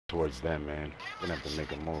towards them, man. We're gonna have to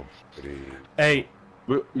make a move. Hey.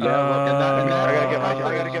 Yeah, look, and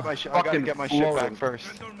I gotta get my shit back first.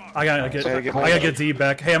 I gotta get D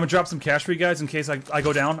back. Hey, I'm gonna drop some cash for you guys in case I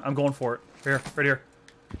go down. I'm going for it. Here, right here.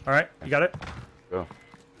 All right, you got it. Go.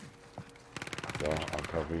 I'll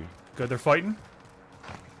cover you. Good, they're fighting.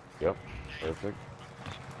 Yep, perfect.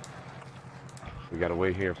 We gotta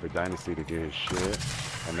wait here for Dynasty to get his shit,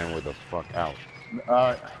 and then we're the fuck out.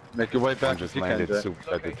 Alright, make your way back. Just landed at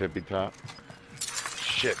the tippy top.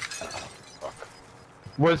 Shit. Fuck.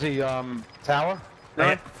 Was he, tower?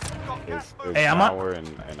 Hey, hey, I'm tower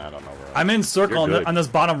and I don't know where. I'm in circle on this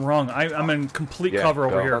bottom rung. I'm in complete cover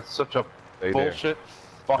over here. That's such a bullshit.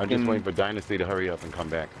 I'm just waiting for Dynasty to hurry up and come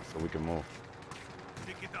back so we can move.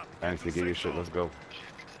 Dynasty, get your shit. Let's go.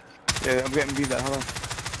 Yeah, I'm getting beat that. Hold on.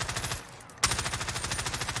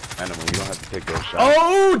 Animal, you don't have to take those shots.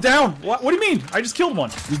 Oh, down! What do you mean? I just killed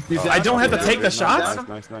one. I don't have to take the shots?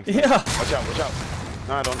 Nice. Yeah. Watch out.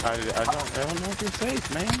 No, I don't know if you're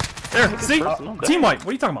safe, man. There, see? Team wipe. What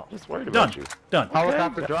are you talking about? Just worried about you. Done.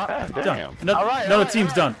 Helicopter drop. Done. Another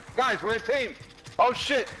team's done. Guys, we're a team. Oh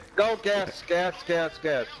shit. Go gas.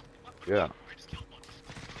 Yeah.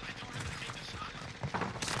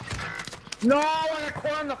 No, I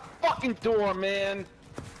got the fucking door, man.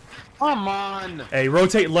 Come on. Hey,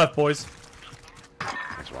 rotate left, boys.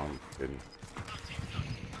 That's wrong. Didn't.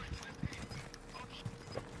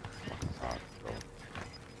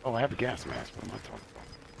 Oh, I have a gas mask. What am I talking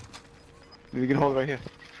about? We can hold it right here.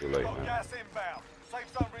 Too late, man. Gas inbound.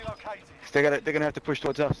 Safe zone relocated. They're gonna have to push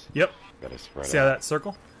towards us. Yep. Gotta spread See how that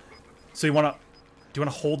circle? So do you wanna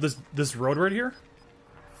hold this road right here?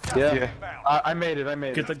 Yeah. I made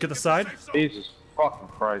it. Get the side. Jesus fucking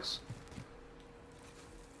Christ.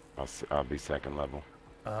 I'll be second level.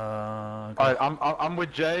 Alright, I'm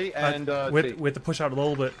with Jay and we have to push out a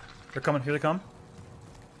little bit. They're coming. Here they come.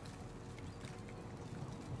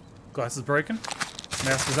 Glass is breaking.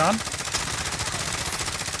 Mask is on.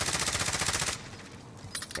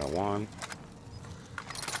 Got one.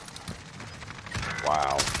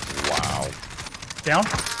 Wow. Down.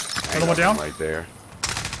 Another one down. Right there.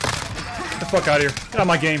 Get the fuck out of here. Get out of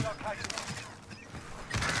my game.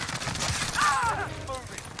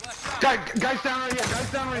 Guys down right here.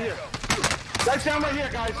 Guys down right here,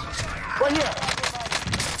 guys. Right here.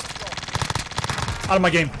 Out of my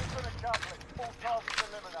game.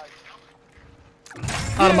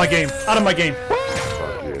 Out of my game.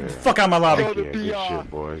 Fuck out of my lobby. Go to BR.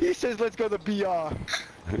 Shit, boys. He says, let's go to BR.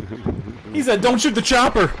 He said, don't shoot the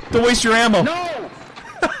chopper. Don't waste your ammo. No!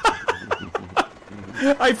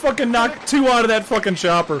 I fucking knocked 2 out of that fucking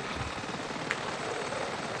chopper.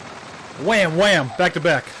 Wham, wham. Back to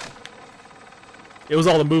back. It was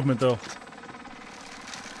all the movement, though.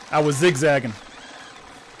 I was zigzagging.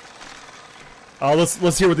 Oh,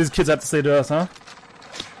 let's hear what these kids have to say to us, huh?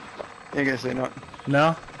 Ain't gonna say nothing.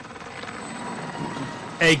 No?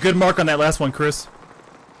 Hey, good mark on that last one, Chris.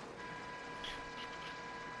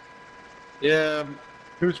 Yeah,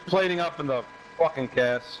 he was plating up in the fucking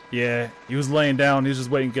cast. Yeah, he was laying down. He was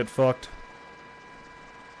just waiting to get fucked.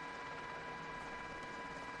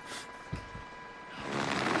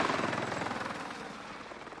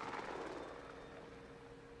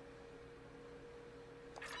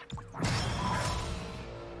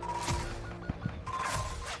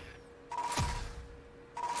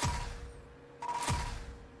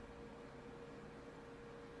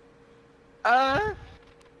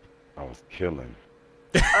 I was killing.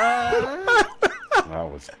 I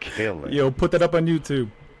was killing. Yo, put that up on YouTube.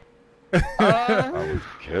 I was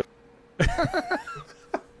killing.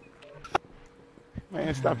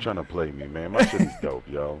 Man, stop trying to play me, man. My shit is dope,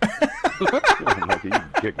 yo. Like, you can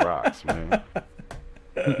kick rocks, man.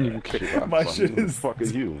 You can kick rocks. My shit is... Fuck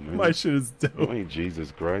is you, man. My shit is dope. You ain't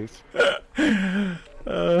Jesus Christ. That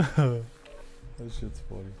shit's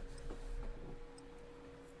funny.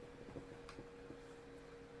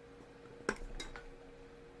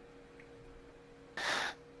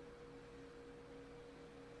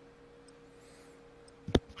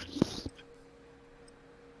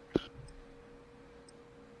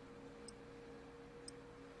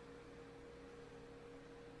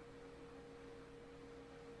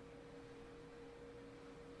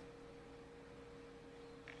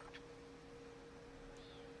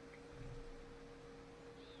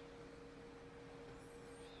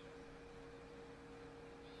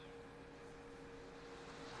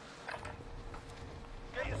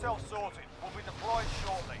 Get yourself sorted. We'll be deployed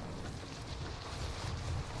shortly.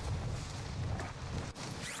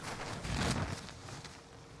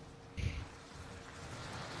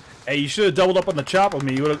 Hey, you should have doubled up on the chop with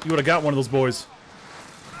me. You would have got one of those boys.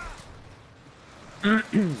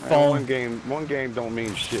 One game don't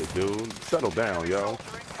mean shit, dude. Settle down, yo.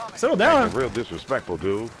 Settle down. Real disrespectful,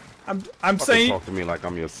 dude. I'm saying. Talk to me like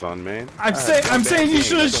I'm your son, man. I'm saying you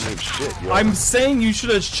should have. I'm saying you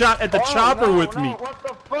should have shot at the chopper with me. What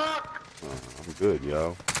the fuck? I'm good,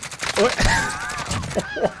 yo. What?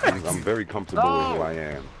 I'm very comfortable with who I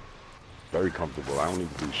am. Very comfortable. I don't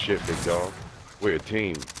need to do shit, big dog. We're a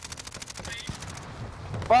team.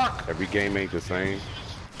 Fuck. Every game ain't the same.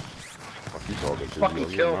 Fuck you talking to? Fucking You're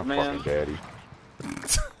killed, my man. fucking daddy.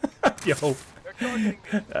 Yo,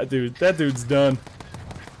 that dude's done.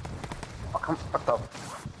 What the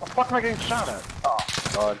fuck am I getting shot at? Oh,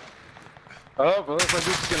 God. Oh, well, looks like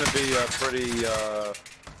this is gonna be a pretty,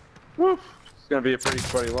 it's gonna be a pretty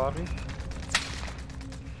sweaty lobby.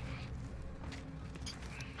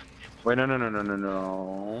 Wait, no.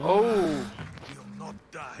 Oh.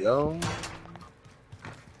 Yo.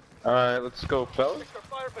 Alright, let's go, fellas.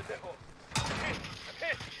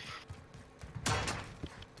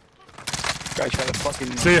 Guy tried to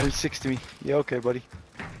fucking See ya. 360 me. Yeah, okay, buddy.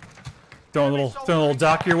 Throwing a little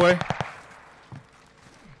dock your way.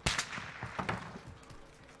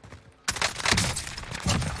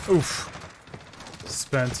 Oof.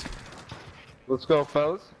 Spent. Let's go,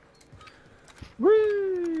 fellas.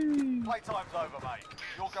 Whee! Playtime's over, mate.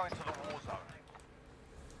 You're going to the war zone.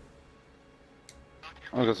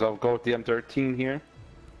 I guess I'll go with the M13 here.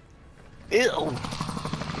 Ew.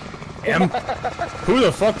 Who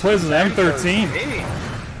the fuck plays an M13?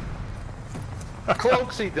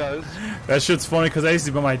 Cloaks he does. That shit's funny because I used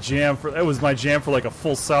to be my jam for. It was my jam for like a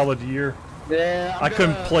full solid year. Yeah. I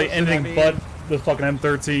couldn't play anything but the fucking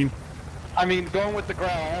M13. I mean, going with the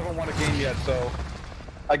ground, I haven't won a game yet, so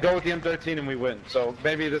I go with the M13 and we win. So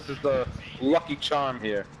maybe this is the lucky charm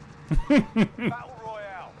here. Battle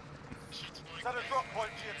Royale. Set a drop point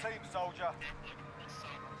to your team, soldier.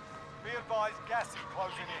 Be advised, gas is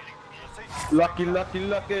closing in. You'll see Lucky, lucky,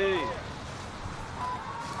 lucky.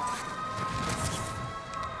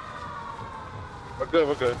 We're good,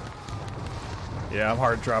 we're good. Yeah, I'm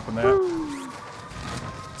hard dropping that.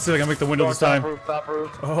 See if I can make the window this time. Top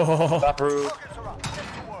roof. Oh, Top roof. rockets are up. Get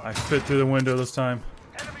to work. I fit through the window this time.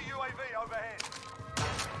 Enemy UAV overhead.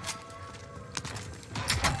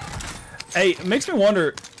 Hey, it makes me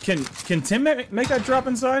wonder. Can Tim make that drop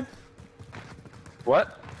inside?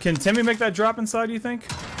 What? Can Timmy make that drop inside? Do you think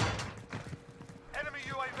Enemy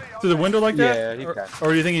UAV through the window like that? Yeah, he or, can. or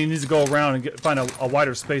do you think he needs to go around and find a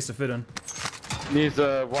wider space to fit in? Needs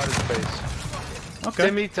a wider space. Okay.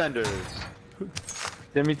 Timmy tenders.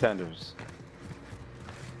 Timmy tenders.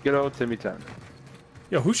 Good old Timmy tender.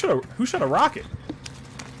 Yo, who shot a rocket?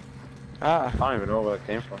 Ah, I don't even know where that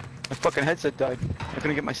came from. my fucking headset died. I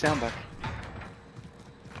couldn't get my sound back.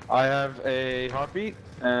 I have a heartbeat,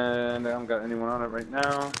 and I haven't got anyone on it right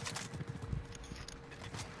now.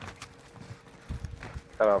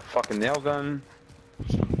 Got a fucking nail gun.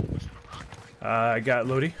 I got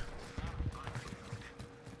Lodi.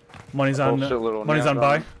 Money's on. Bullshit little Money's nail on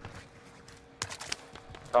buy. gun.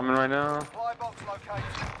 Coming right now. Supply box located.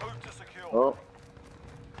 Move to secure. Oh.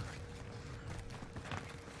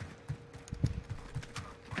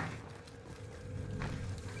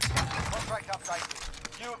 Contract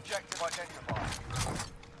updated. New objective identified.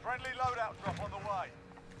 Friendly loadout drop on the way.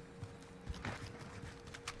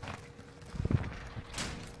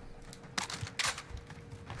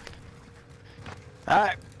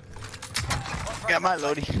 Alright, Contract got my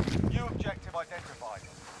updated. loadie. New objective identified.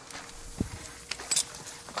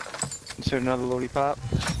 Insert another loadie pop.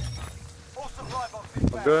 All supply boxes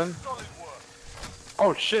found. good. Solid work.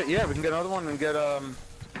 Oh shit! Yeah, we can get another one and get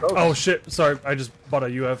Oh shit! Sorry, I just bought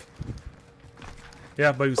a UF.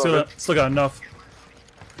 Yeah, but we still got enough.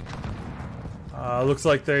 Looks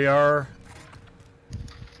like they are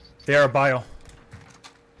a bio.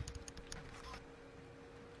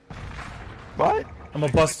 What? I'm a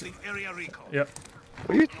bust. Yep.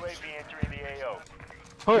 What are you, UAV entering the AO.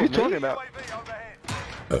 what are you talking about? UAV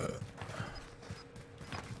overhead.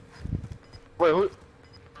 Wait, who?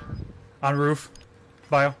 On roof.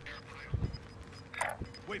 Bio.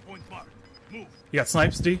 Waypoint marked. Move. You got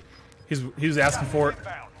snipes, D? He was asking for it.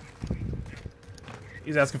 Inbound.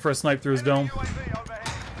 He's asking for a snipe through his dome. UAV overhead.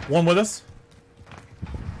 One with us.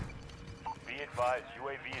 Be advised,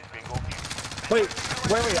 UAV is being OP. Wait!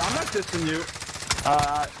 I'm not dissing you.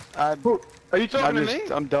 I'm Are you talking to me?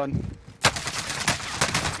 I'm done.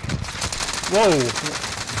 Whoa!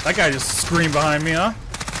 That guy just screamed behind me, huh?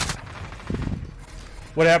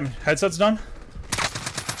 What happened? Headset's done?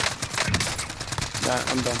 Nah,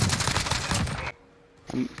 I'm done.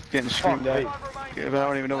 I'm getting screamed at. I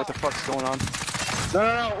don't even know what the fuck's going on.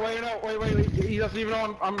 No, wait, wait. He doesn't even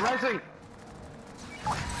know I'm rising.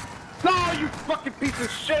 you fucking piece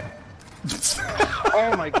of shit!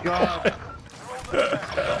 Oh my god.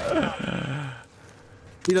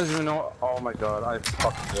 He doesn't even know. Oh my god, I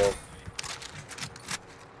fucking will.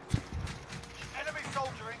 Enemy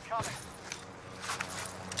soldier incoming.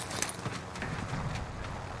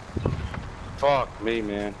 Fuck me,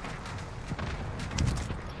 man.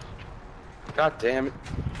 God damn it.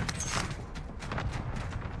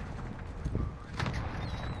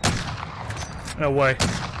 No way.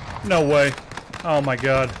 No way. Oh my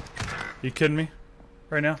god. You kidding me?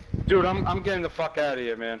 Right now? Dude, I'm getting the fuck out of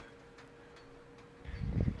here, man.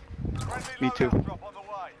 Friendly Me too. loadout drop on the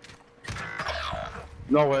way.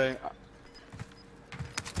 No way.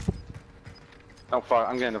 Oh fuck,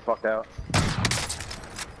 I'm getting the fuck out.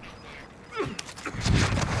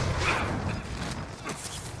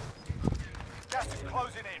 Gas is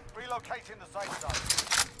closing in. Relocating the safe zone.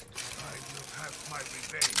 I will have my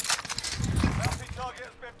revenge. Bounty target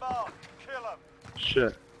has been marked. Kill him.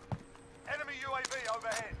 Shit. Enemy UAV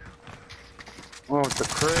overhead. Oh, it's a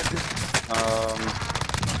crit.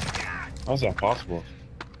 How's that possible?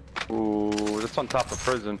 Ooh, that's on top of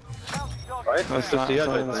prison. Bounty target Right? No, it's That's not. the It's edge,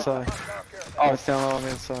 on I the think. side. Oh, Oh, it's down low on the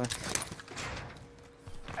inside.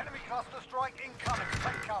 Enemy cluster strike incoming.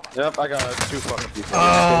 Take cover. Yep, I got two fucking people.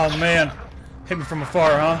 Oh man. Hit me from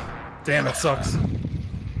afar, huh? Damn, it sucks.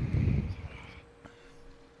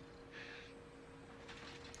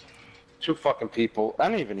 Two fucking people. I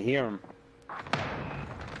didn't even hear him.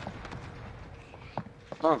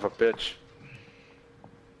 Son of a bitch.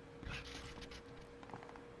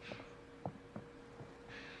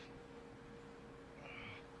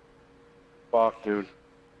 Fuck, dude.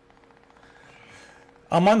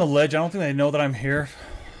 I'm on the ledge. I don't think they know that I'm here.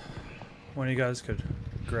 One of you guys could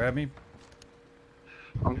grab me.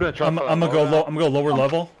 I'm gonna try. I'm gonna go low. I'm gonna go lower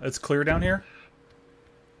level. It's clear down here.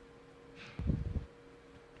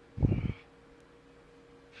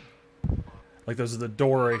 Like there's the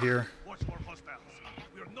door right here. Watch for hostiles.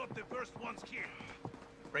 We are not the first ones here.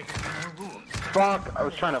 Breaking our rules. Fuck! I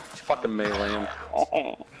was trying to fucking melee him.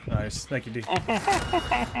 Nice. Thank you, D. Enemy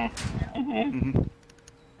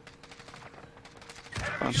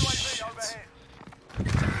UAV overhead.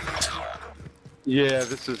 Yeah,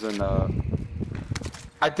 this isn't.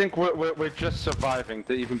 I think we're just surviving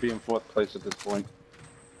to even be in fourth place at this point.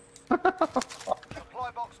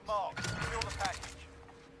 Supply box marked. Secure the package.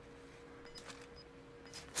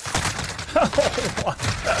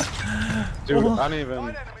 Dude, I don't even. Nine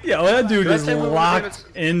enemy Yeah, well, that dude Did I just say we were gonna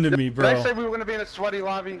locked be in into me, Did I bro. say we were gonna be in a sweaty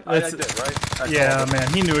lobby? I That's- did, right? I Yeah, called it.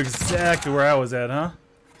 man, he knew exactly where I was at, huh?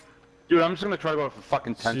 Dude, I'm just gonna try to go for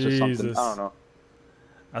fucking tents or something. Jesus. I don't know.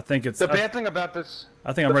 I think it's. The bad thing about this.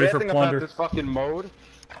 I think I'm ready for The bad thing plunder. about this fucking mode.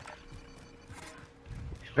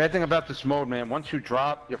 Bad thing about this mode, man. Once you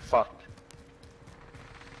drop, you're fucked.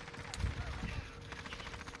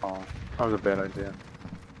 Oh, that was a bad idea.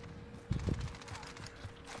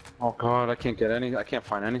 Oh god, I can't get any. I can't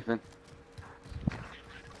find anything.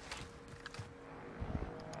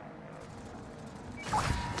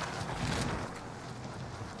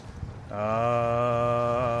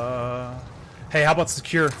 Hey, how about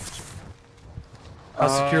secure?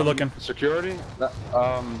 How's secure looking? Security?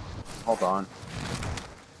 Hold on.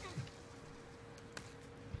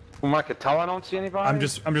 From what I could tell, I don't see anybody. I'm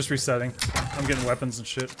just resetting. I'm getting weapons and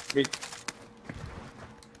shit. Me-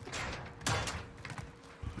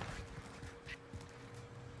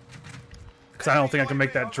 Cause I don't think I can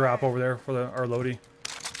make that drop over there for our loadie.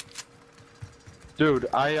 Dude,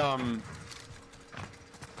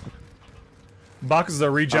 Boxes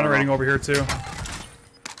are regenerating over here too.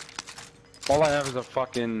 all I have is a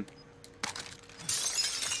fucking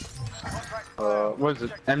what is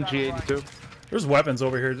it? MG82. There's weapons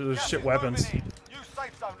over here. There's Gas shit is weapons. moving in. New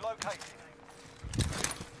safe zone located.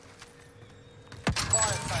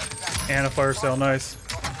 Fire sale down. And a fire sale, nice.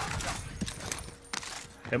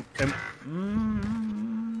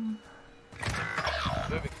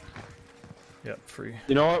 Yep, free.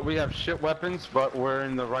 You know what? We have shit weapons, but we're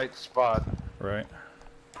in the right spot. Right.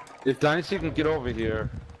 If Dynasty can get over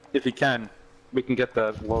here, if he can, we can get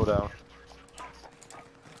that loadout.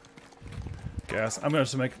 Gas. I'm gonna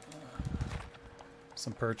just make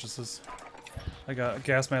some purchases. I got a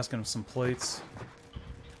gas mask and some plates.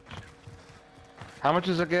 How much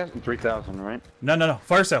is it gas? 3,000, right? No.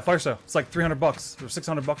 Fire sale, fire sale. It's like $300 or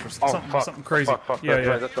 $600 or something, fuck. something crazy. Fuck, yeah, that's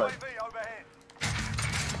yeah. right, that's right. UAV overhead.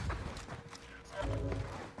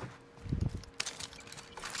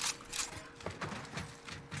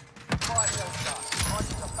 Fire sale done.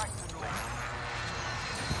 Prices are back to normal.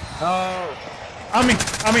 Oh,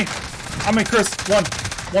 On me, Chris.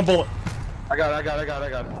 One bullet. I got it.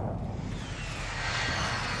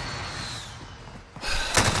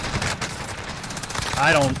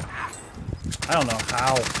 I don't know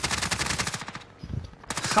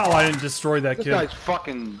how I didn't destroy that This kid.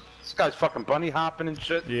 guy's fucking bunny hopping and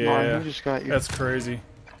shit. Yeah, he just got you. that's crazy.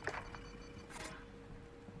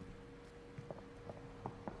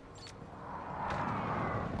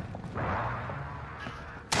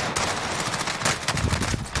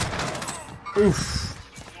 Oof.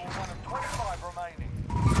 You're one of 25 remaining.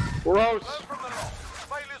 Gross. Learn from the loss.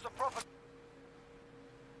 Failures are profit.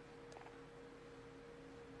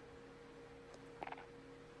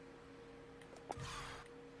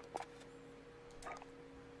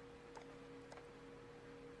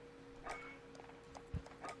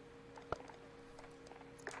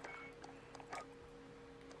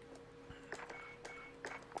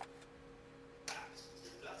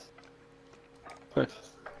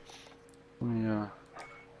 Yeah.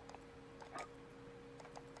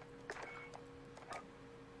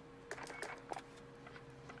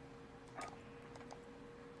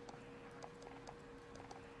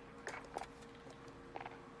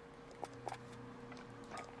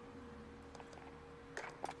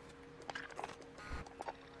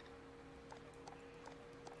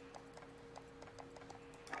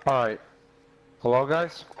 All right. Hello,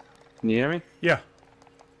 guys. Can you hear me? Yeah,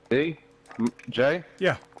 D? Jay?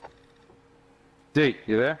 yeah. D,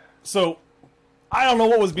 you there? So, I don't know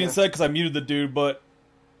what was being said because I muted the dude, but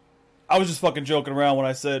I was just fucking joking around when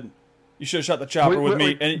I said you should have shot the chopper with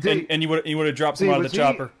me, and you would have dropped someone out of the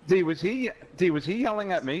chopper. D, was he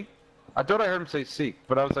yelling at me? I thought I heard him say "seek,"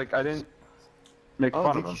 but I was like, I didn't make I don't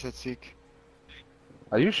fun think of he him. said seek.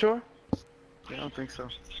 Are you sure? Yeah, I don't think so.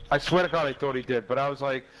 I swear to God, I thought he did, but I was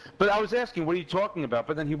like, I was asking, what are you talking about?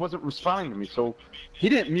 But then he wasn't responding to me, so he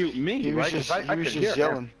didn't mute me, He was right? 'Cause just, I he was could just hear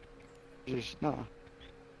yelling. him. No.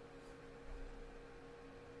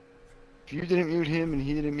 If you didn't mute him and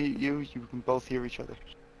he didn't mute you, you can both hear each other.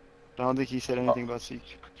 I don't think he said anything about seek.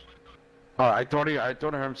 I thought I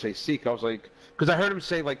heard him say "seek." I was like, because I heard him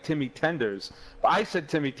say like Timmy Tenders. I said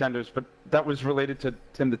Timmy Tenders, but that was related to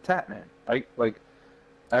Timthetatman, right? Like,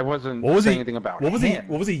 I wasn't saying anything about what was him.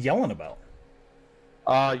 What was he yelling about?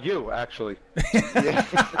 You actually. Yeah.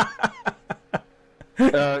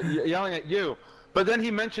 Yelling at you. But then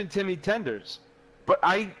he mentioned Timmy Tenders. But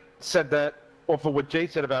I said that off of what Jay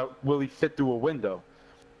said about will he fit through a window.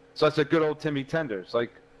 So I said good old Timmy Tenders.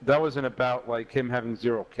 Like, that wasn't about like him having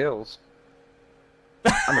 0 kills.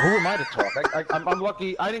 I mean, who am I to talk? I'm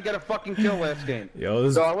lucky I didn't get a fucking kill last game.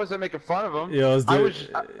 So I wasn't making fun of him.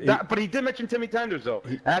 But he did mention Timmy Tenders though.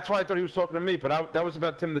 That's why I thought he was talking to me. But that was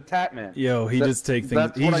about Timthetatman. Yo, he just takes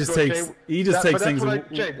things. He just takes things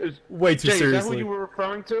way too Jay, seriously. Is that who you were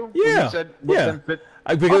referring to? Yeah. You said,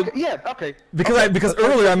 okay. Because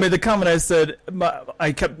earlier I made the comment. I said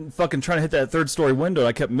I kept fucking trying to hit that 3rd-story window.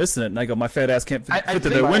 I kept missing it, and I go, my fat ass can't fit through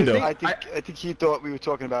that window. I think he thought we were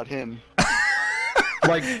talking about him.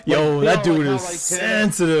 That dude is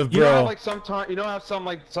sensitive, bro. You know how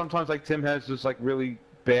sometimes like Tim has just like really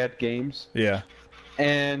bad games. Yeah.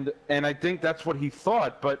 And I think that's what he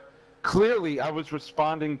thought, but clearly I was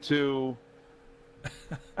responding to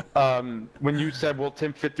when you said, "Will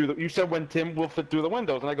Tim fit through the?" You said when Tim will fit through the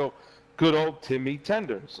windows, and I go, "Good old Timmy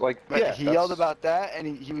Tenders." Like, yeah, he yelled about that,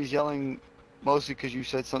 and he was yelling mostly because you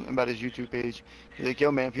said something about his YouTube page. He's like,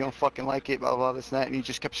 "Yo, man, if you don't fucking like it, blah blah this and that," and he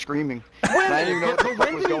just kept screaming. And I didn't even know what the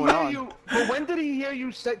fuck was going on. But when did he hear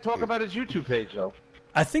you talk about his YouTube page, though?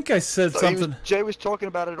 I think I said something. Jay was talking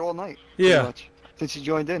about it all night. Yeah. Much, since he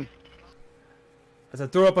joined in. As I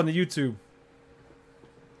throw up on the YouTube.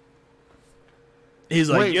 He's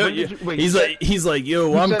like, he's like,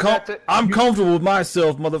 yo, I'm comfortable with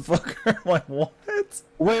myself, motherfucker. I'm like, what?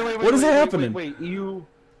 Wait, what is happening? Wait, you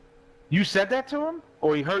said that to him,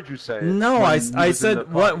 or he heard you say it? No, I said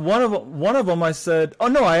one of them. I said, oh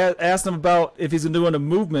no, I asked him about if he's doing a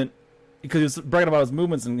movement because he was bragging about his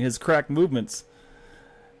movements and his cracked movements,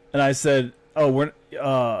 and I said, oh,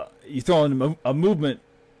 you throwing a movement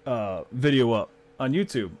video up on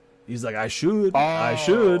YouTube? He's like, I should.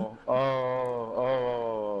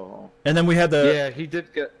 And then we had the he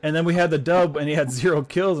did get. And then we had the dub, and he had 0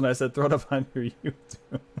 kills, and I said, throw it up on your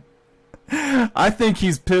YouTube. I think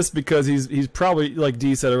he's pissed because he's probably, like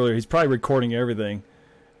D said earlier, he's probably recording everything.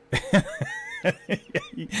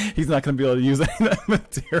 He's not going to be able to use any of that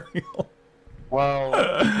material. Well,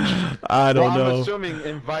 I don't know.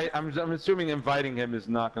 I'm assuming inviting him is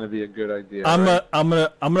not going to be a good idea. I'm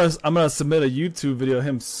gonna submit a YouTube video of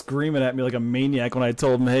him screaming at me like a maniac when I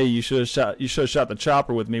told him, hey, you should have shot the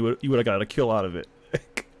chopper with me. You would have got a kill out of it.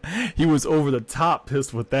 He was over the top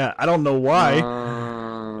pissed with that. I don't know why.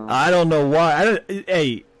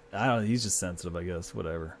 He's just sensitive, I guess.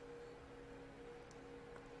 Whatever.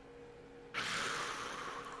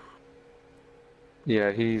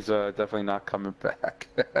 Yeah, he's definitely not coming back.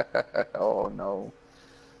 Oh no.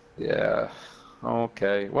 Yeah.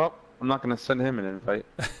 Okay. Well, I'm not gonna send him an invite.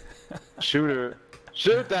 Shoot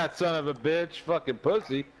that son of a bitch, fucking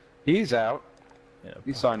pussy. He's out. Yeah,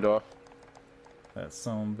 He signed off. that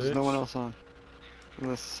son There's bitch. no one else on.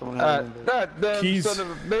 Unless someone has an invite. That dumb Keys. son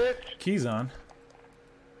of a bitch. Keys on.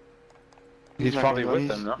 He's not probably gonna go. with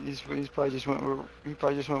them, no? He's probably just went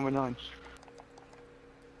with 9.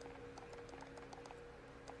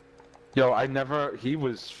 Yo, he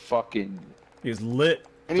was fucking. He was lit.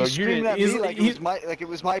 And So he's you screaming didn't- at me he's- like it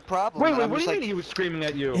was my problem. Wait, and wait, I'm what do just you like, mean he was screaming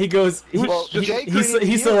at you? He goes. He, Well, he, Jay he, couldn't said, even he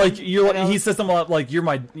hear said like me, you're. and I He was- said something like you're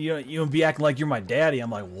my. You be acting like you're my daddy.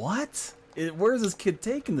 I'm like, what? Where's this kid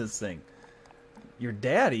taking this thing? Your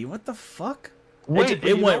daddy? What the fuck? Wait, it but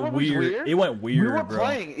you know went what was weird. It went weird, We were bro.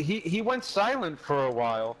 playing. He went silent for a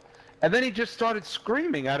while, and then he just started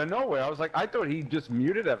screaming out of nowhere. I was like, I thought he just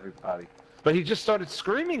muted everybody, but he just started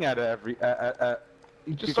screaming at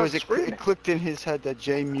he just because started screaming. it clicked in his head that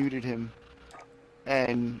Jay muted him,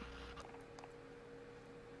 and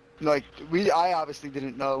like I obviously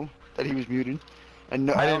didn't know that he was muted, and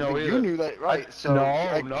no, I I didn't don't know think either. you knew that, right? So no,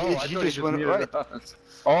 I I he thought just went muted right. us.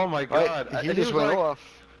 Oh my god! Right, he And just was went like,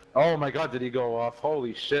 off. Oh my god! Did he go off?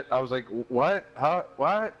 Holy shit! I was like, what? How?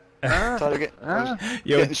 What? Huh? So I was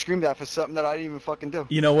Yo, getting screamed at for something that I didn't even fucking do.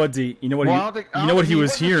 you know what, D? You know what? Well, I he, don't think, you know what he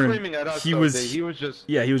was wasn't hearing? Screaming at us, He though, was. Dave. He was just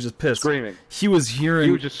Yeah, he was just pissed. screaming. He was hearing.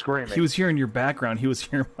 He was just screaming. He was hearing your background. He was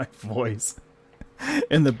hearing my voice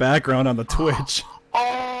in the background on the Twitch.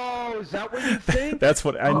 Oh, is that what you think? That's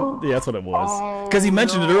what I. Yeah, that's what it was. Oh, Because he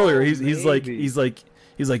mentioned it no, earlier. He's like maybe. he's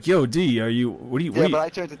like, yo, D, are you? What do you? Yeah, but I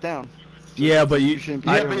turned it down. Yeah, but you. shouldn't be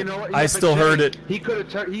Yeah, doing but you it. know what? I Yeah, still but heard Jay, it. He could have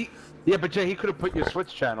turned. Yeah, but Jay, he could have put your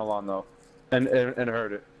Switch channel on though, and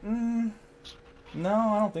heard it. No,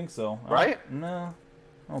 I don't think so. Right? No,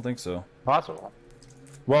 I don't think so. Possible.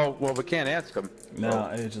 Well, we can't ask him. No,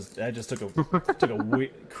 I just took a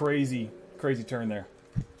crazy turn there.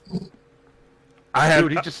 I had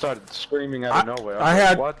Dude, he just started screaming out of nowhere. I was had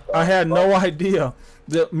like, what the I had fuck? no idea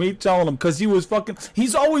that me telling him because he was fucking.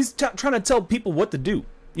 He's always trying to tell people what to do.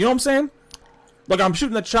 You know what I'm saying? Like I'm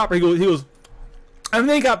shooting the chopper. He goes, and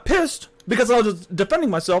then he got pissed because I was just defending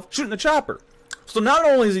myself, shooting the chopper. So not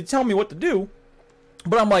only is he telling me what to do,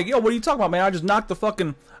 but I'm like, yo, what are you talking about, man? I just knocked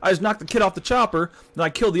the kid off the chopper, then I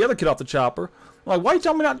killed the other kid off the chopper. I'm like, why you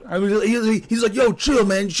telling me not? I mean, he's like, yo, chill,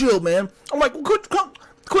 man. I'm like, well,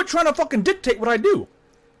 quit trying to fucking dictate what I do.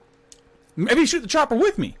 Maybe shoot the chopper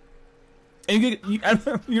with me, and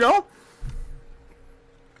you know.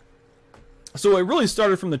 So it really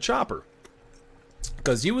started from the chopper,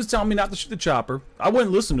 because he was telling me not to shoot the chopper. I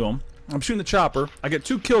wouldn't listen to him. I'm shooting the chopper. I get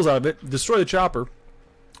 2 kills out of it. Destroy the chopper.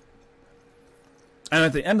 And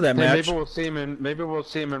at the end of that match, Maybe we'll see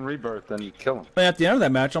him in Rebirth and kill him. and at the end of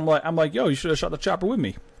that match, I'm like, yo, you should have shot the chopper with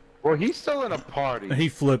me. Well, he's still in a party. And he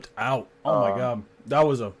flipped out. Oh my god, that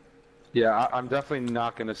was a I'm definitely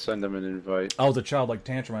not gonna send him an invite. childlike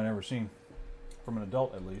tantrum I never seen from an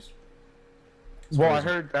adult, at least. Well, I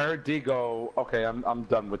heard D go, okay, I'm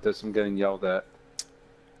done with this. I'm getting yelled at.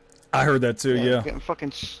 I heard that too. Yeah. I'm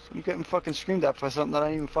getting fucking screamed at for something that I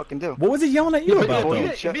didn't even fucking do. What was he yelling at you But about yeah,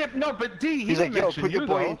 though? check. no, but D, he He's like, didn't yo, mention put your you,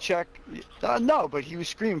 boy though. in check. No, but he was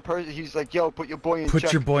screaming. He's like, yo, put your boy in check.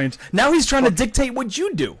 Put your boy in. Now he's trying to dictate what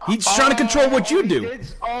you do. He's trying to control what you he do. did-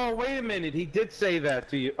 oh, wait a minute. He did say that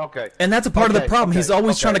to you. Okay. And that's a part of the Okay, problem. He's okay,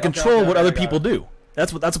 always okay, trying to okay, control okay, what I other got people it. do.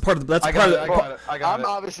 That's a part of the. That's I part got of it. the. I got I'm it.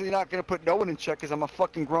 obviously not gonna put no one in check because I'm a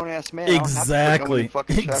fucking grown ass man. I don't have to put no one Exactly. in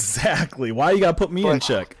fucking check. Exactly. Why you gotta put me in But-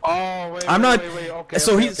 check? Oh, wait, I'm wait, not. wait, wait, okay,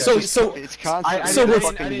 so okay, he. okay. So. It's I constantly So what's-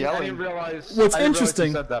 fucking I yelling. didn't realize. What's I didn't realize interesting?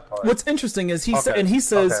 you said that part. What's interesting is he said, Okay, and he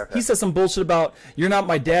says okay. he says some bullshit about you're not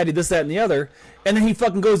my daddy, this, that, and the other, and then he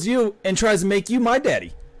fucking goes to you and tries to make you my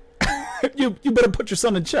daddy. you better put your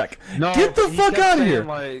son in check. No, Get the he fuck kept out of saying, here.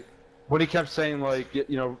 Like, when he kept saying like,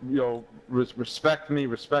 respect me,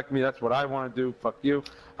 that's what I want to do. Fuck you.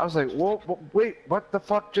 I was like, whoa, wait, what the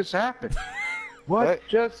fuck just happened? What Right.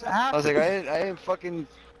 just happened? I was like, I didn't fucking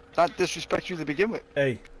not disrespect you to begin with.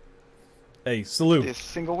 Hey, salute. A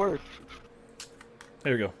single word.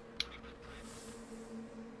 There we go.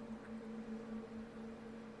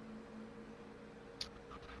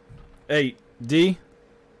 Hey, D,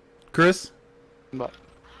 Chris, But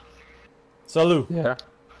salute. Yeah.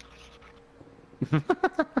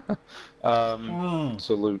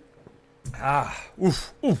 Salute.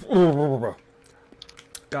 Oof.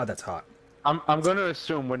 God, that's hot. I'm gonna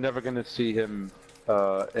assume we're never gonna see him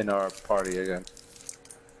in our party again.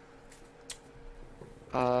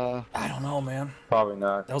 I don't know, man. Probably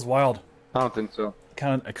not. That was wild. I don't think so. I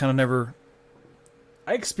kind of never.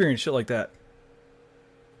 I experienced shit like that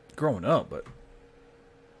growing up, but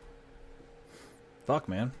fuck,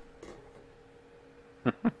 man.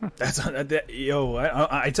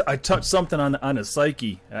 I touched something on his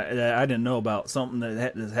psyche I didn't know about, something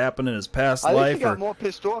that happened in his past life. I think he got more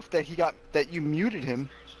pissed off that you muted him.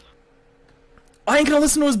 I ain't gonna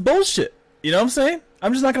listen to his bullshit. You know what I'm saying?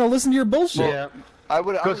 I'm just not gonna listen to your bullshit. Yeah. I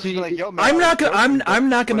was like, yo, man, I'm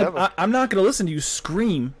not gonna listen to you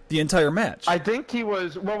scream the entire match. I think he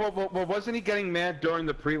was. Well, wasn't he getting mad during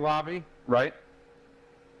the pre-lobby? Right.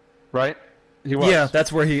 He was. Yeah,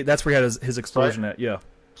 that's where he had his explosion at. Yeah.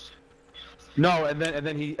 No, and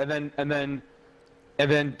then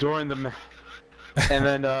during the and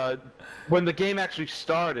then when the game actually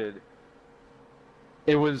started,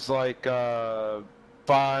 it was like 5-7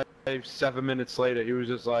 minutes later. He was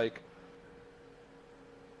just like,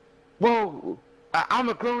 "Whoa, I'm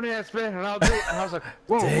a grown ass man, and I'll do it." And I was like,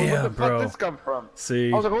 "Whoa, where the fuck did this come from?"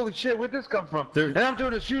 See, I was like, "Holy shit, where'd this come from?" And I'm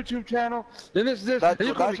doing this YouTube channel, then this, and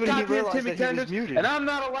you call me goddamn Timmy Tenders, and I'm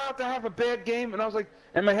not allowed to have a bad game. And I was like,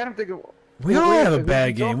 in my head, I'm thinking, we all have a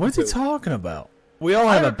bad game. What's he talking about? We all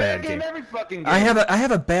have a bad game. Every fucking game. I have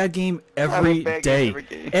a bad game every day.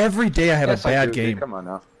 Every day I have a bad game. Come on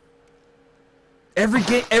now. Every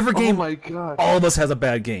game. Oh my god. All of us has a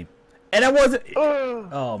bad game. And I wasn't.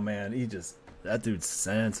 Oh man, that dude's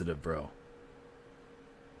sensitive, bro.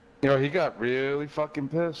 You know, he got really fucking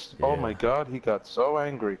pissed. Yeah. Oh my god, he got so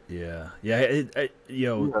angry. Yeah. And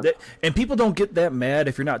people don't get that mad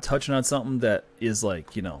if you're not touching on something that is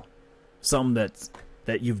like, you know, something that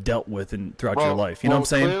you've dealt with throughout your life. You know what I'm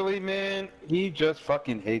saying? Clearly, man, he just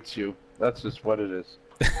fucking hates you. That's just what it is.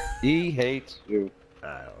 He hates you.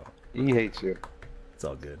 I don't know. He hates you. It's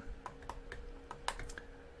all good.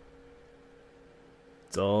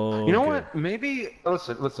 It's all You know good. what? Maybe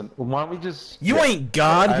listen. Why don't we just? You ain't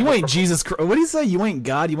God. You ain't Jesus Christ. What do you say? You ain't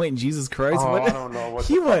God. You ain't Jesus Christ. Oh, what? I don't know what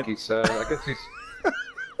the fuck he said. I guess he's.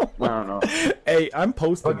 I don't know. Hey, I'm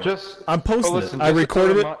posting But it. I'm posting listen, it. I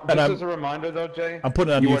recorded it, and just as a reminder, though, Jay. I'm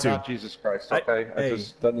putting it on you YouTube. You are not Jesus Christ, okay?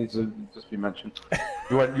 That needs to just be mentioned.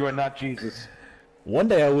 You are not Jesus. One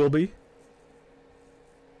day I will be.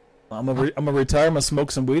 I'm gonna retire. I'm gonna smoke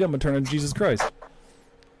some weed. I'm gonna turn into Jesus Christ.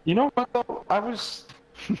 You know what though? I was.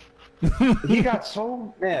 He got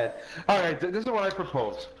so mad. All right, this is what I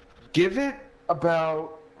propose. Give it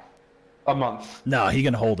about a month. No, he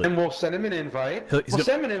can hold it. And we'll send him an invite. Send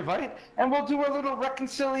him an invite, and we'll do a little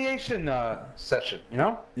reconciliation session. You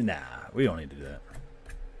know? Nah, we don't need to do that.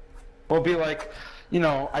 We'll be like, you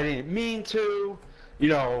know, I didn't mean to. You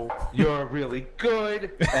know, you're really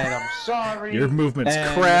good, and I'm sorry. Your movement's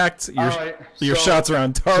cracked. Your shots are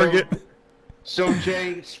on target. So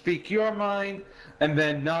Jay, speak your mind, and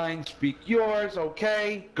then 9, speak yours.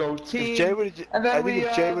 Okay, go team. If Jay would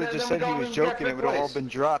have just said he was joking, it would have all been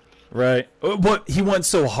dropped. Right, but he went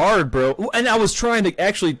so hard, bro. And I was trying to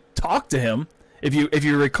actually talk to him, if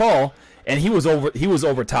you recall, and he was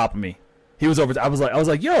over top of me. He was over. I was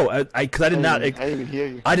like, yo, because I did not. I didn't even hear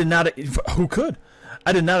you. I did not. Who could?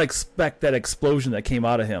 I did not expect that explosion that came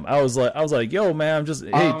out of him. I was like, yo, man, I'm just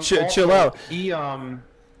chill out. He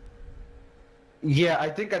Yeah, I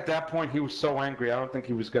think at that point he was so angry. I don't think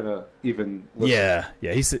he was gonna even listen.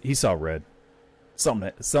 Yeah. He saw red.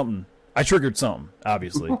 Something. I triggered something.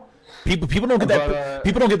 Obviously, people don't get that.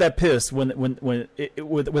 People don't get that pissed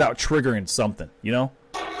without triggering something. You know.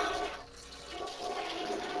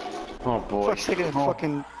 Oh boy.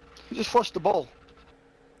 Fucking. You just flushed the bowl.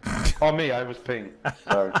 Oh me, I was peeing.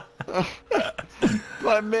 Sorry.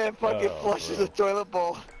 My man fucking flushes a toilet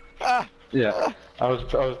bowl. Yeah, I was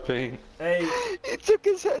peeing. Hey, he took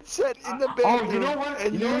his headset in the bathroom. Oh, you know what?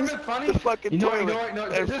 And you know what's funny? The fucking toilet. No,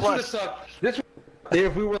 this would have sucked.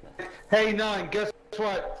 If we were like, hey 9, guess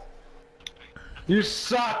what? You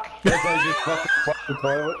suck. As I just fucking flushed the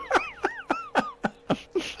toilet.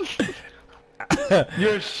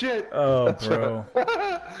 You're shit. Oh, that's bro.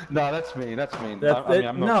 No, that's mean. That's mean.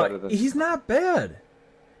 I'm no, not better than this. He's not bad.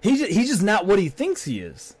 He's just not what he thinks he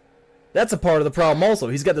is. That's a part of the problem. Also,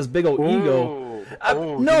 he's got this big old ego.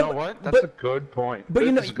 No, you know what? That's a good point.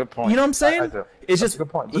 But that's a good point. You know what I'm saying? I do. It's that's just a good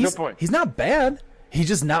point. He's, he's not bad. He's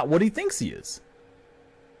just not what he thinks he is.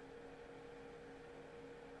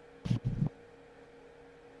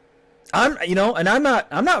 I'm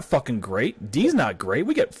not fucking great. D's not great.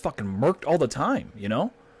 We get fucking murked all the time, you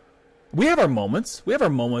know? We have our moments. We have our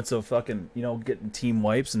moments of fucking, getting team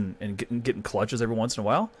wipes and getting clutches every once in a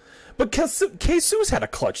while. But K-Su's had a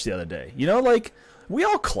clutch the other day. We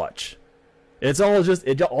all clutch. It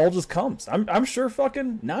all just comes. I'm sure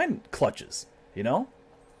fucking 9 clutches,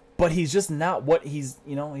 But he's just not what he's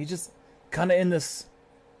just kind of in this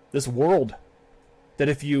world that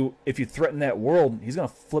if you threaten that world, he's gonna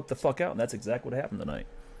flip the fuck out, and that's exactly what happened tonight.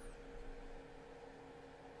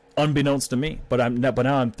 Unbeknownst to me, but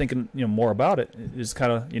now I'm thinking, more about it. It's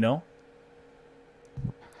kind of,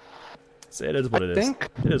 say it is what it is.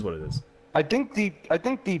 It is what it is. I think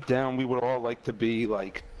deep down we would all like to be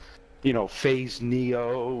like, Phase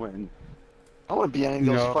Neo, and I want to be any of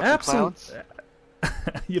those fucking clowns.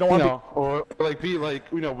 You don't want to or like be like,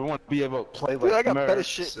 we want to be able to play like. Dude, I got Mercs better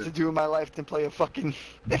shit to do in my life than play a fucking.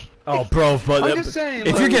 Oh, bro, but I'm just saying,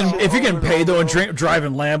 if you're getting paid though and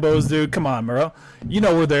driving Lambos, dude, come on, bro.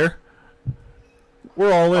 We're there.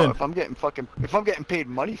 We're all in. If I'm getting paid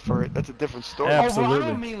money for it, that's a different story. Absolutely. Oh, well,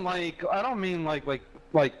 I don't mean like.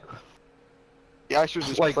 The actual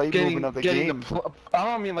just like play movement of the game. I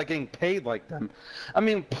don't mean like getting paid like them. I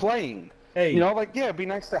mean playing. Hey, it'd be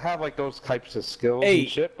nice to have like those types of skills hey, and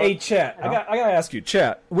shit. But, hey, chat. I gotta ask you,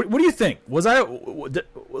 chat. What do you think? Was I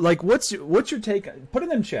like? What's your take? Put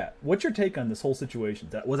it in chat. What's your take on this whole situation?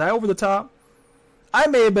 Was I over the top? I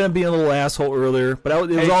may have been being a little asshole earlier, but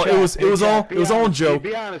it was all a joke.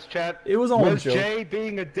 Be honest, chat. It was all a joke. Was Jay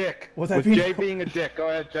being a dick? Was Jay being a dick? Go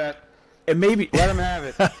ahead, chat. And maybe let him have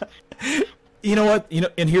it. You know what?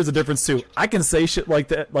 And here's the difference too. I can say shit like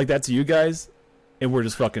that to you guys, and we're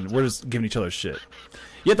just giving each other shit.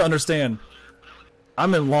 You have to understand,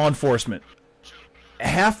 I'm in law enforcement.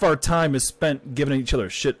 Half our time is spent giving each other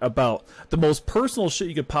shit about the most personal shit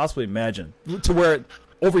you could possibly imagine. To where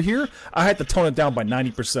over here, I had to tone it down by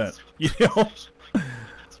 90%.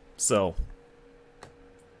 So,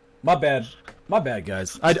 my bad. My bad,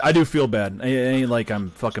 guys. I do feel bad. It ain't like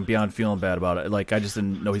I'm fucking beyond feeling bad about it. Like, I just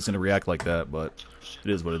didn't know he's going to react like that, but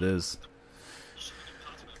it is what it is.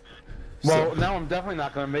 Well, now I'm definitely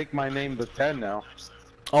not going to make my name the 10 now.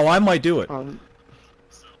 Oh, I might do it.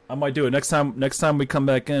 I might do it. Next time we come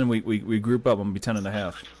back in, we group up, I'm going to be 10 and a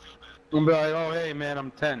half. I'm going to be like, oh, hey, man,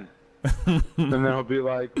 I'm 10. And then he'll be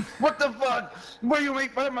like, what the fuck? What do you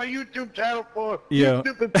make fun of my YouTube channel for? Yeah. You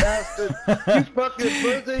stupid bastard. You fucking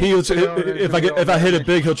pussy. If I hit it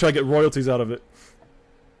big, he'll try to get royalties out of it.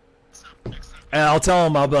 And I'll tell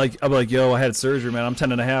him, I'll be like, yo, I had surgery, man. I'm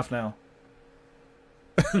 10 and a half now.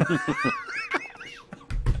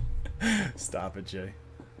 Stop it, Jay.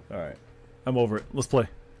 All right. I'm over it. Let's play.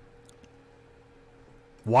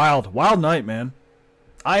 Wild night, man.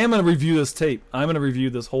 I am going to review this tape. I'm going to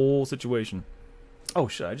review this whole situation. Oh,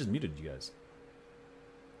 shit. I just muted you guys.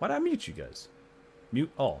 Why did I mute you guys?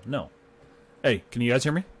 Mute? Oh, no. Hey, can you guys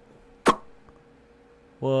hear me?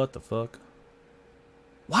 What the fuck?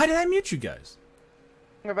 Why did I mute you guys?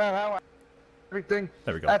 About how everything.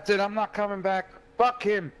 There we go. That's it. I'm not coming back. Fuck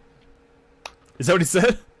him. Is that what he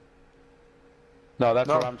said? No, that's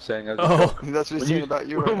what I'm saying. Oh, that's what he's saying about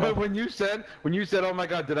you. Right now. When you said, oh my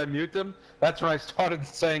god, did I mute them? That's when I started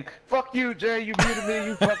saying, "Fuck you, Jay. You muted me.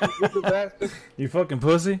 You fucking stupid bastard. You fucking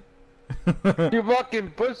pussy. You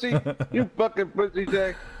fucking pussy. You fucking pussy,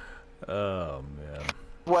 Jay." Oh man.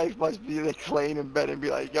 Wife must be like laying in bed and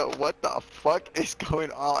be like, "Yo, what the fuck is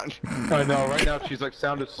going on?" I know. Right now she's like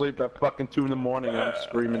sound asleep at fucking 2 in the morning, and I'm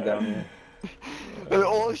screaming down here. And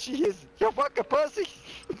all she is, "You fucking pussy."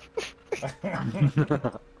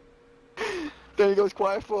 Then he goes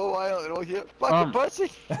quiet for a while, and all you hear, "Fucking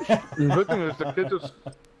pussy." Good thing is the kid just.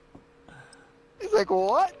 He's like,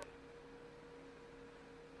 "What?"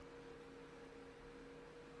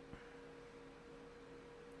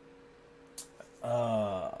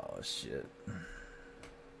 Oh shit!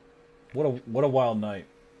 What a wild night.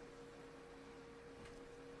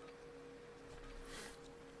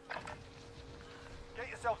 Get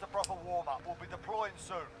yourself to proper warm-up. We'll be deploying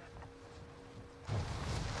soon.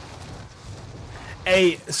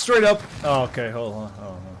 Hey, straight up. Oh, okay, hold on.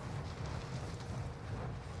 Oh, no.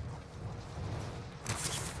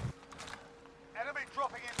 Enemy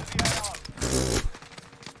dropping into the AO.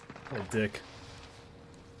 Little dick.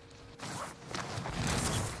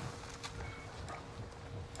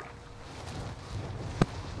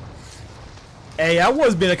 Hey, I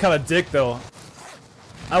was being a kind of dick, though.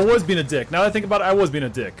 I was being a dick. Now that I think about it, I was being a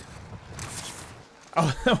dick.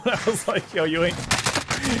 I was like, yo, you ain't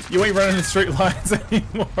running in straight lines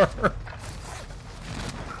anymore.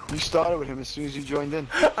 You started with him as soon as you joined in.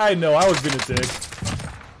 I know, I was being a dick.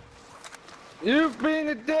 You being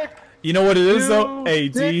a dick. You know what it is, though? Hey,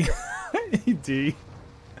 D. D.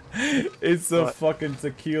 It's the fucking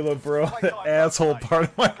tequila, bro. The asshole part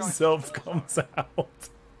of myself comes out.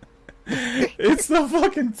 It's the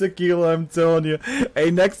fucking tequila, I'm telling you.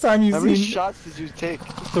 Hey, next time you see... How many shots did you take?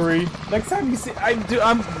 3. Next time you see... I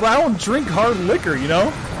don't drink hard liquor, you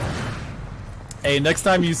know? Hey, next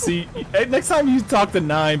time you see... Hey, next time you talk to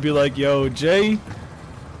 9, be like, yo, Jay...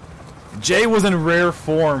 Jay was in rare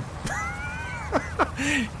form.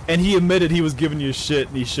 And he admitted he was giving you shit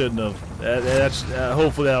and he shouldn't have. That's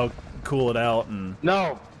hopefully that'll cool it out. And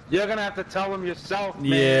no, you're gonna have to tell him yourself, man.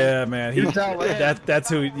 Yeah, man. You tell him. That's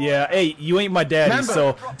who. Yeah. Hey, you ain't my daddy, Remember,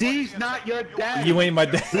 so D's not your daddy. you ain't my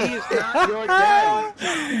daddy. D is not your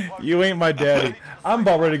daddy. You ain't my daddy. I'm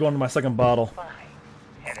about ready to go into my second bottle.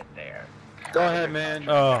 Headed there. Go ahead, man.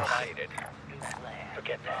 Forget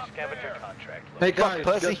that scavenger contract. Hey guys,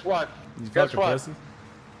 pussy. guess what? You Guess fucking what? pussy.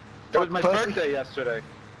 It was my Pussy. birthday yesterday.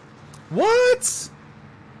 What?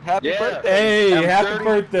 Happy Yeah. birthday. Hey, I'm happy 30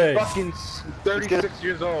 birthday. Fucking 36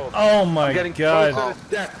 years old. Oh my I'm getting god. closer to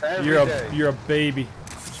death every You're day. a baby.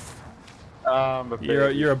 A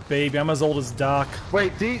baby. You're a baby. I'm as old as Doc.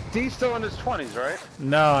 Wait, D's still in his 20s, right?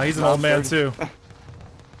 No, he's an No, old man 30. too.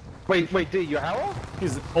 Wait, D, you're how old?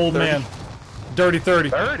 He's an old 30. man. Dirty 30.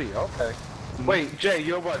 30, okay. Wait, Jay,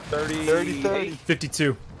 you're what, 30? 30.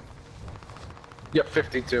 52. Yep,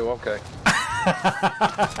 52, okay.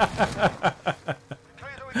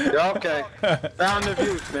 Yeah, okay. Found the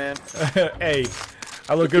views, man. Hey,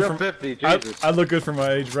 I look good You're for 50, Jesus. I look good for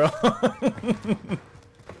my age, bro.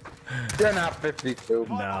 You're not 52.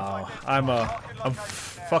 No, I'm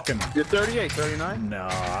fucking. You're 38, 39? No,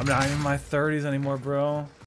 I'm not in my 30s anymore, bro.